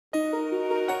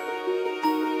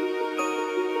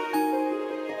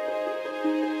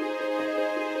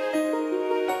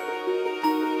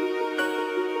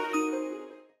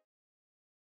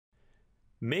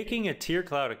Making a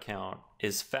TierCloud account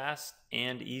is fast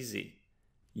and easy.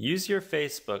 Use your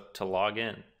Facebook to log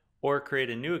in or create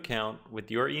a new account with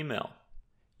your email.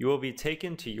 You will be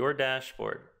taken to your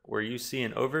dashboard where you see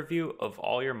an overview of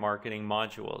all your marketing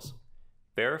modules.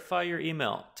 Verify your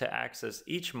email to access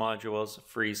each module's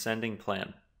free sending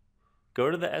plan. Go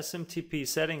to the SMTP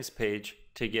settings page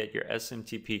to get your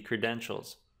SMTP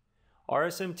credentials. Our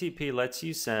SMTP lets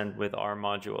you send with our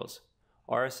modules.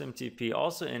 Our SMTP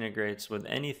also integrates with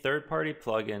any third-party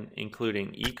plugin,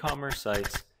 including e-commerce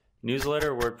sites,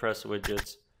 newsletter WordPress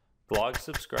widgets, blog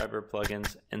subscriber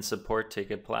plugins, and support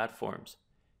ticket platforms.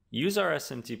 Use our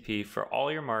SMTP for all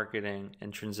your marketing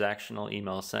and transactional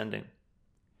email sending.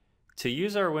 To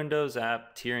use our Windows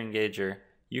app Tier Engager,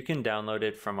 you can download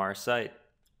it from our site.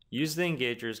 Use the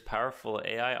Engager's powerful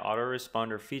AI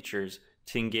autoresponder features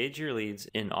to engage your leads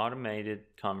in automated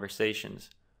conversations,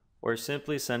 or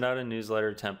simply send out a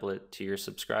newsletter template to your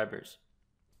subscribers.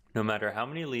 No matter how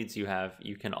many leads you have,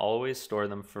 you can always store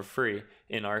them for free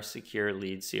in our secure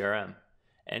lead CRM.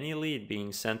 Any lead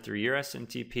being sent through your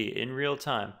SMTP in real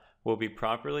time will be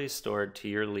properly stored to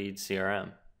your lead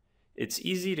CRM. It's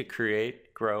easy to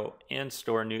create, grow, and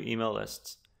store new email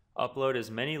lists. Upload as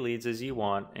many leads as you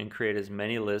want and create as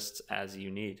many lists as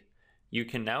you need. You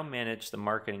can now manage the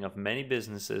marketing of many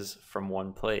businesses from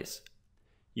one place.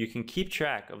 You can keep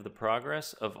track of the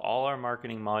progress of all our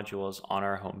marketing modules on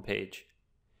our homepage.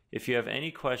 If you have any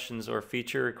questions or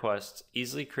feature requests,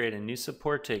 easily create a new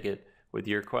support ticket with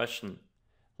your question.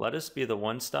 Let us be the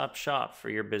one-stop shop for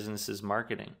your business's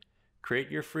marketing.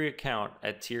 Create your free account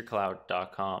at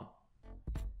tiercloud.com.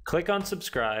 Click on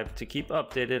subscribe to keep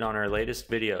updated on our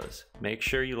latest videos. Make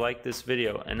sure you like this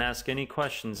video and ask any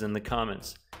questions in the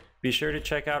comments. Be sure to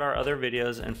check out our other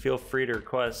videos and feel free to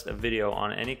request a video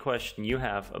on any question you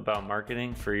have about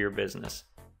marketing for your business.